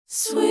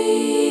Sweet.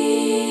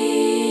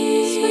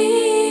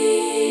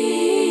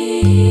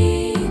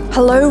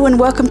 Hello and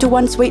welcome to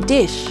One Sweet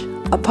Dish,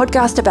 a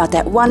podcast about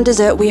that one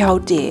dessert we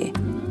hold dear.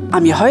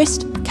 I'm your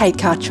host, Kate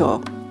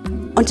Carchaw.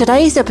 On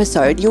today's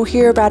episode, you'll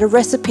hear about a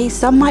recipe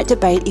some might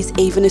debate is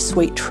even a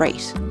sweet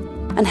treat,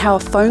 and how a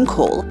phone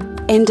call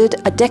ended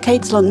a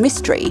decades-long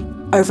mystery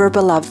over a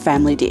beloved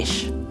family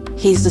dish.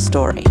 Here's the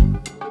story.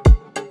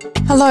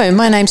 Hello,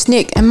 my name's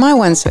Nick and my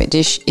one sweet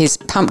dish is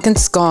pumpkin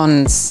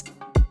scones.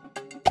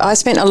 I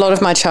spent a lot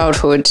of my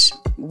childhood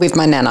with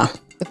my nana,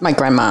 with my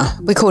grandma.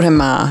 We called her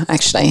Ma,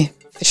 actually,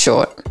 for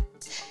short.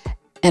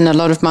 And a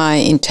lot of my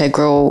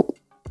integral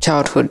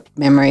childhood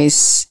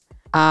memories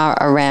are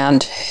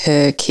around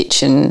her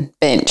kitchen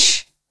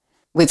bench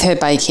with her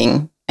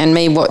baking and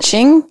me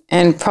watching,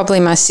 and probably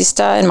my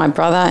sister and my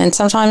brother. And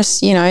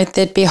sometimes, you know,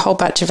 there'd be a whole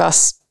bunch of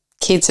us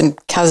kids and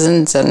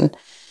cousins and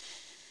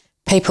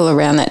people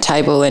around that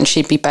table, and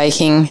she'd be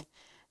baking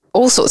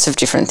all sorts of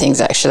different things,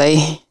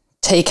 actually,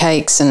 tea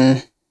cakes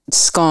and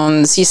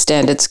scones, your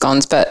standard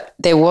scones. But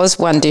there was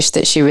one dish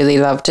that she really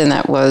loved, and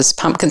that was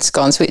pumpkin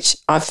scones, which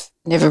I've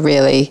never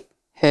really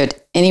heard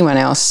anyone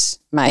else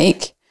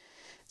make.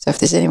 So if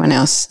there's anyone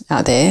else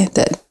out there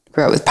that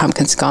grew up with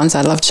pumpkin scones,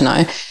 I'd love to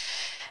know.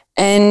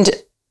 And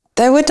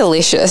they were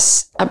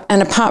delicious.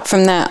 And apart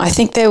from that, I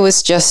think there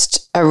was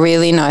just a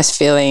really nice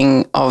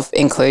feeling of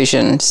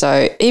inclusion.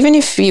 So even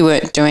if you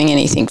weren't doing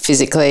anything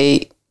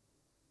physically,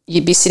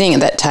 you'd be sitting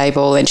at that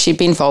table and she'd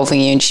be involving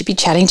you and she'd be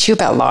chatting to you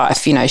about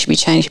life, you know, she'd be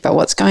chatting to you about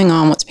what's going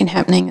on, what's been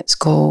happening at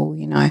school,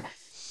 you know.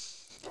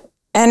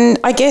 And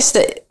I guess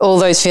that all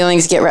those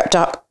feelings get wrapped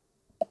up,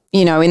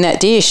 you know, in that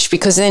dish,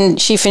 because then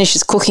she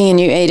finishes cooking and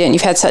you eat it and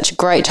you've had such a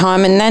great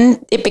time, and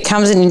then it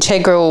becomes an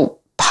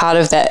integral part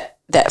of that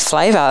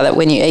flavour, that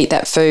when you eat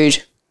that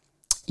food,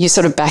 you're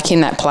sort of back in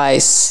that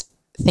place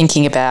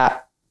thinking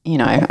about, you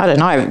know, I don't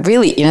know,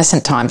 really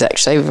innocent times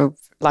actually.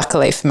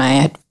 Luckily for me,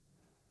 I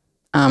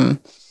had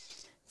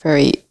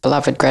very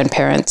beloved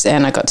grandparents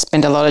and I got to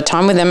spend a lot of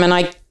time with them, and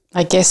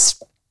I guess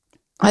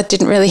I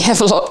didn't really have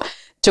a lot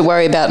to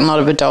worry about and a lot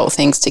of adult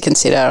things to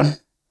consider.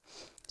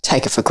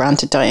 Take it for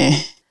granted, don't you?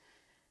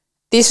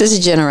 This was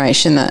a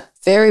generation that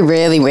very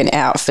rarely went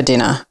out for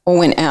dinner or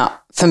went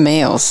out for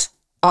meals.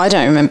 I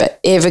don't remember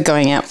ever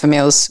going out for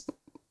meals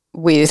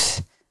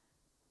with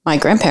my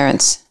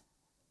grandparents.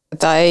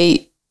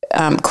 They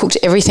cooked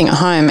everything at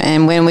home,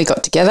 and when we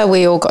got together,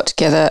 we all got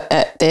together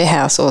at their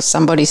house or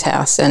somebody's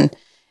house, and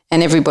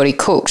everybody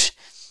cooked.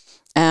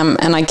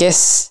 And I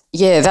guess,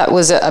 yeah, that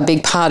was a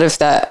big part of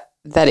that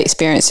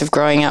experience of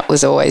growing up,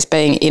 was always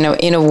being in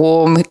a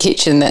warm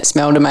kitchen that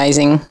smelled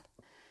amazing.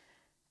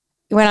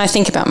 When I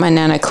think about my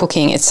nana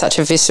cooking, it's such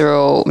a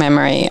visceral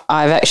memory.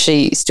 I've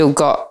actually still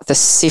got the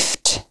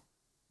sift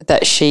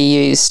that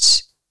she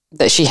used,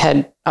 that she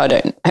had.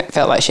 It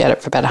felt like she had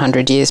it for about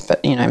 100 years,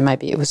 but, you know,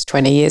 maybe it was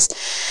 20 years.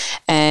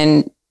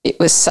 And it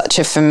was such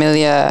a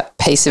familiar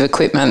piece of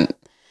equipment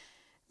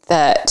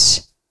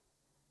that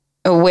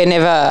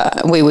whenever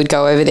we would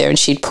go over there and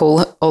she'd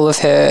pull all of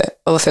her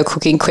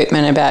cooking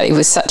equipment about, it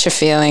was such a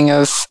feeling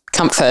of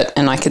comfort,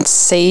 and I could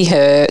see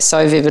her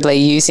so vividly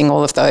using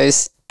all of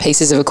those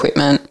pieces of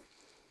equipment,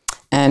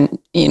 and,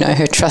 you know,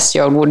 her trusty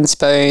old wooden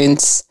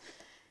spoons.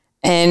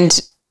 And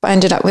I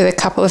ended up with a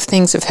couple of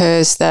things of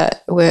hers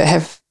that would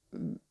have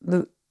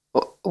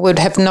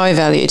no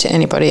value to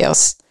anybody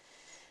else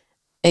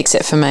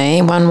except for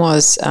me. One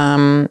was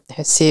her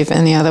sieve,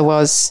 and the other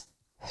was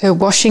her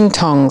washing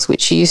tongs,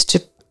 which she used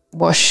to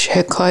wash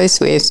her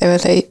clothes with. They were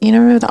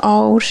the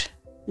old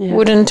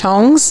wooden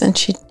tongs, and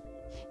she'd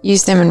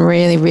use them in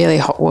really, really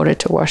hot water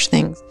to wash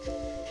things.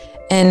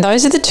 And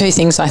those are the two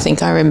things I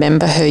think I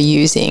remember her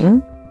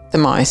using the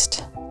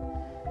most.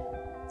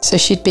 So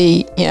she'd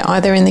be, you know,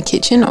 either in the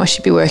kitchen or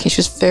she'd be working. She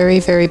was very,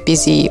 very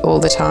busy all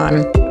the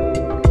time.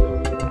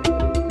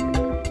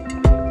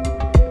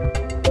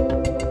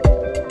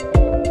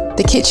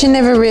 The kitchen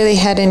never really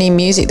had any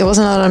music. There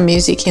wasn't a lot of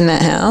music in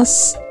that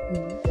house.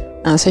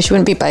 So she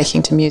wouldn't be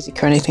baking to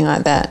music or anything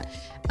like that.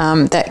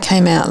 That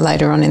came out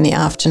later on in the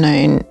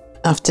afternoon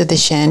after the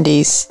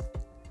shandies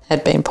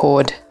had been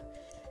poured,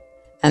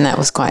 and that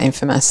was quite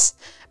infamous.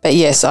 But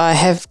yes, I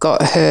have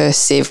got her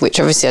sieve, which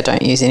obviously I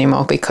don't use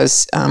anymore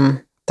because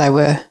they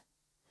were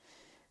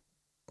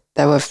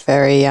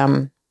very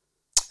of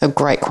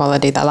great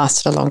quality. They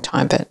lasted a long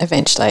time, but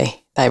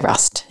eventually they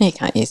rust. You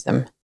can't use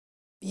them.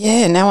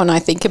 Yeah, now when I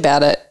think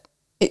about it,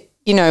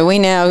 you know, we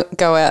now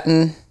go out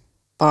and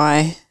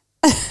buy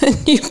a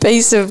new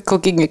piece of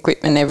cooking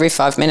equipment every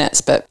 5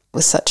 minutes, but it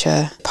was such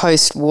a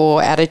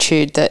post-war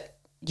attitude that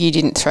you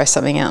didn't throw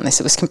something out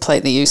unless it was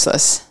completely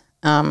useless.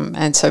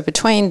 And so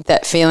between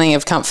that feeling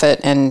of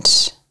comfort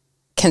and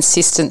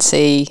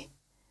consistency,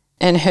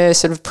 and her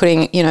sort of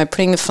putting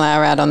the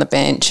flour out on the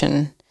bench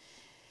and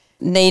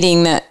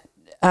kneading that,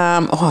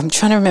 I'm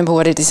trying to remember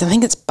what it is. I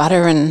think it's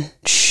butter and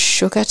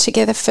sugar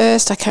together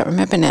first. I can't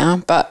remember now.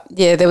 But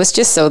yeah, there was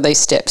just all these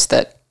steps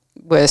that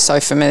were so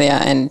familiar,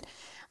 and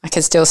I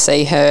can still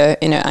see her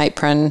in her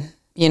apron,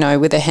 you know,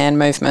 with her hand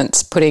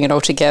movements, putting it all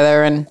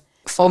together and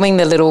forming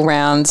the little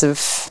rounds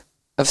of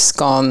of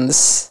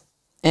scones.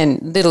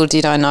 And little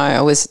did I know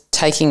I was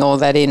taking all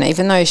that in,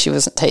 even though she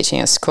wasn't teaching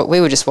us to cook.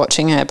 We were just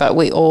watching her, but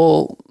we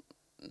all,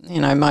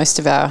 most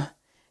of our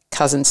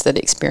cousins that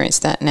experience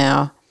that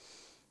now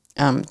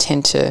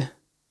tend to,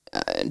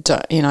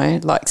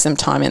 like some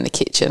time in the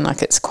kitchen,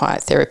 like it's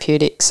quite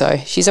therapeutic. So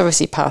she's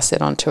obviously passed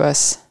that on to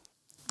us.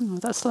 Oh,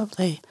 that's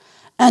lovely.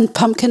 And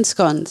pumpkin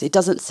scones, it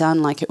doesn't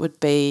sound like it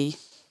would be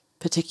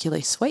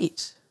particularly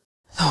sweet.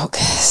 Oh,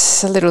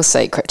 it's a little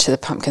secret to the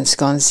pumpkin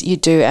scones. You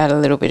do add a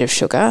little bit of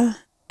sugar.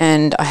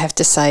 And I have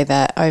to say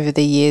that over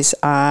the years,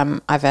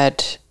 I've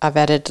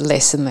added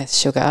less and less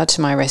sugar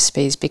to my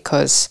recipes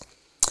because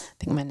I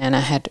think my nana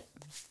had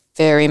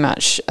very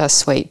much a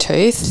sweet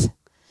tooth.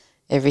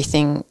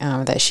 Everything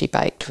that she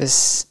baked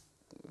was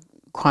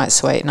quite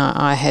sweet, and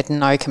I had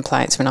no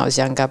complaints when I was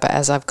younger. But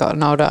as I've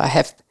gotten older,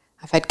 I've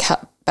had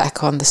cut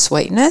back on the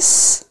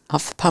sweetness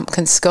of the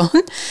pumpkin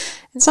scone.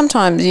 And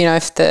sometimes,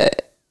 if the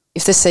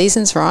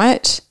season's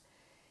right,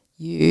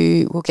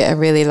 you will get a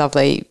really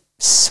lovely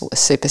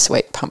super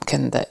sweet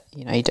pumpkin that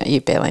you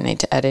barely need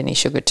to add any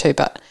sugar to,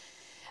 but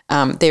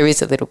there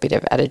is a little bit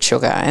of added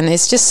sugar, and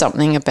there's just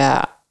something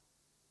about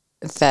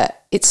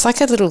that. It's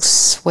like a little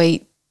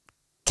sweet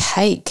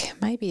cake.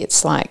 Maybe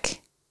it's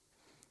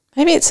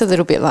a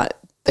little bit like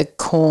the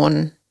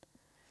corn,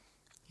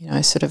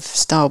 sort of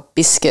style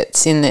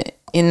biscuits in the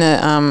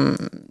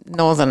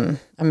Northern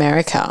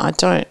America.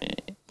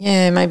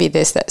 Maybe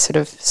there's that sort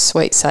of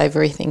sweet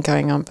savoury thing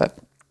going on, but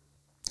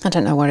I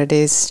don't know what it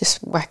is.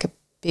 Just whack a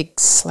big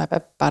slab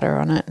of butter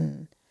on it,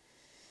 and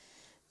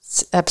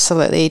it's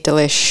absolutely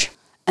delish.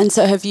 And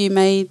so have you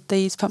made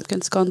these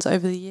pumpkin scones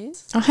over the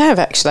years? I have,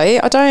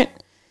 actually. I don't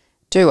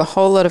do a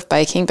whole lot of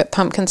baking, but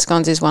pumpkin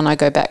scones is one I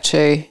go back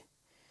to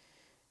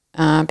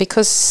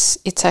because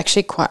it's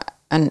actually quite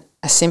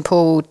a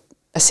simple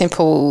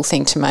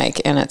thing to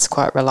make, and it's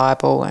quite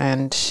reliable,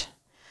 and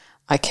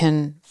I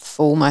can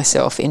fool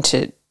myself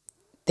into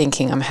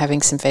thinking I'm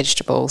having some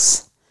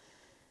vegetables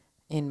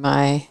in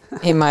my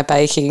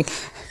baking.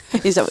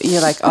 Is that what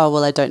you're like, oh,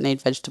 well, I don't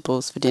need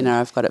vegetables for dinner,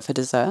 I've got it for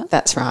dessert?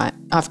 That's right.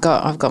 I've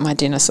got my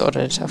dinner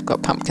sorted. I've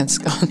got pumpkin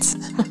scones.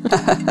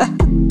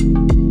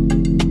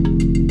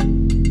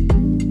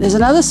 There's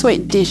another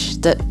sweet dish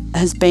that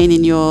has been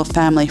in your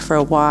family for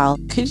a while.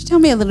 Could you tell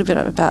me a little bit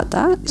about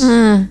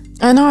that?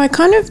 I know. I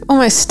kind of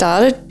almost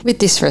started with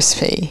this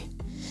recipe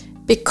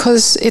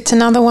because it's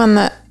another one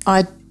that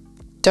I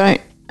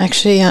don't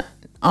actually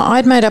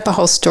I'd made up a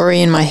whole story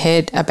in my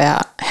head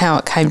about how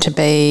it came to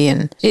be,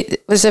 and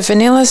it was a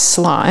vanilla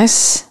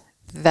slice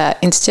that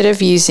instead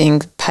of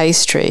using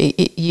pastry,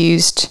 it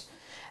used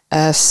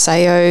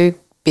Sao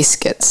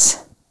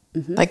biscuits.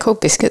 Mm-hmm. They call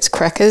biscuits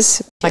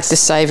crackers, like the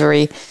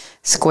savoury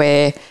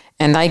square,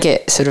 and they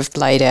get sort of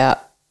laid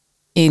out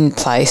in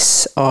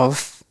place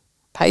of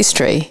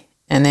pastry,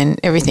 and then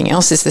everything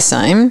else is the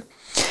same.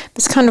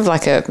 It's kind of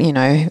like a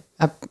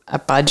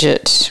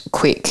budget,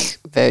 quick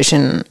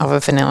version of a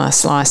vanilla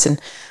slice,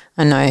 and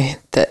I know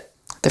that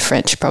the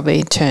French are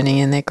probably turning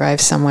in their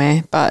graves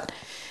somewhere, but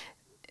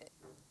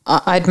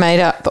I'd made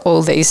up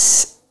all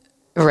these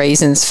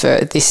reasons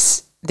for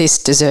this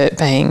dessert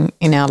being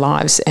in our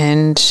lives,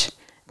 and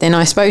then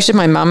I spoke to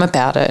my mum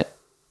about it,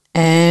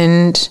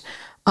 and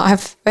I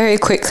very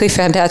quickly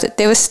found out that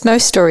there was no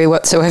story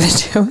whatsoever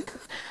to it,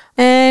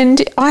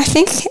 and I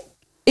think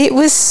it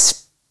was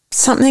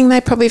something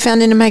they probably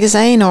found in a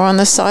magazine or on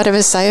the side of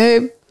a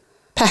Sao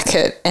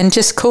packet and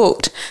just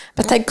cooked.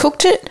 But they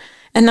cooked it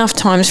enough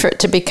times for it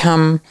to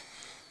become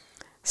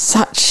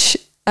such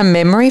a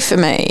memory for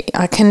me.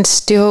 I can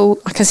still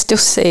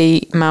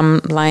see Mum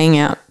laying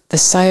out the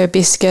Sao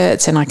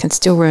biscuits, and I can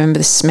still remember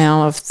the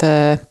smell of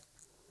the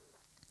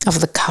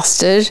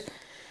custard,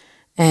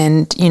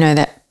 and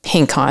that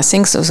pink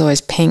icing. So it was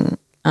always pink.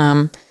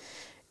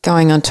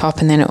 Going on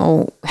top, and then it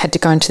all had to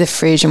go into the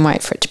fridge and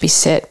wait for it to be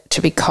set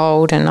to be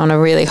cold. And on a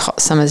really hot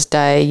summer's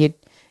day, you'd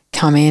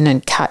come in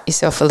and cut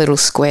yourself a little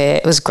square.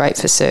 It was great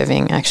for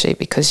serving, actually,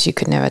 because you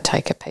could never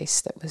take a piece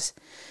that was,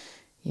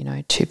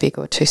 too big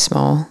or too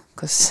small,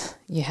 because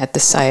you had the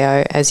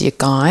Sao as your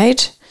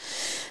guide.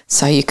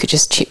 So you could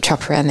just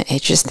chop around the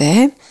edges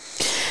there.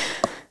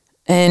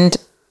 And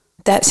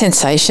that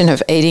sensation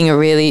of eating a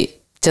really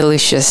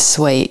delicious,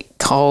 sweet,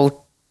 cold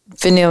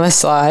vanilla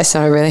slice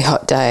on a really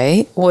hot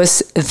day was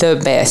the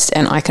best,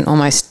 and I can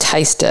almost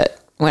taste it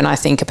when I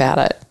think about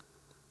it.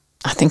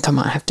 I think I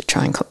might have to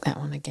try and cook that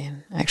one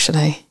again,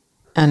 actually.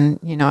 And,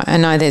 I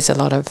know there's a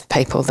lot of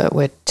people that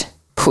would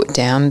put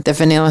down the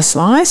vanilla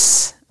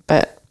slice,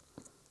 but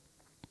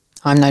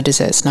I'm no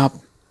dessert snob.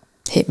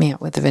 Hit me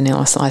up with the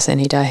vanilla slice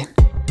any day.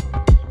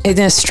 In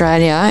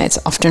Australia, it's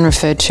often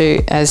referred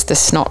to as the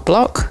snot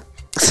block.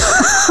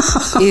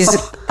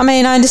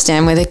 I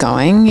understand where they're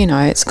going.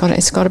 It's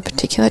got a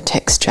particular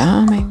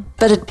texture.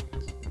 But it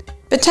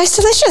tastes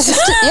delicious.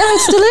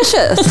 It's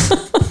delicious.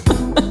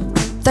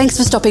 Thanks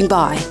for stopping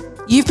by.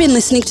 You've been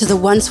listening to the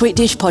One Sweet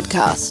Dish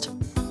podcast.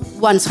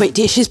 One Sweet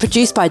Dish is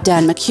produced by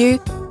Dan McHugh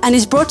and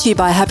is brought to you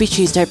by Happy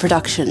Tuesday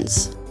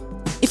Productions.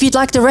 If you'd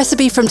like the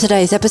recipe from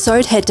today's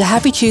episode, head to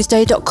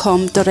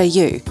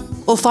happytuesday.com.au.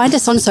 or find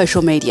us on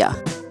social media.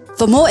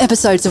 For more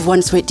episodes of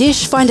One Sweet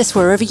Dish, find us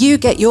wherever you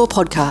get your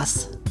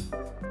podcasts.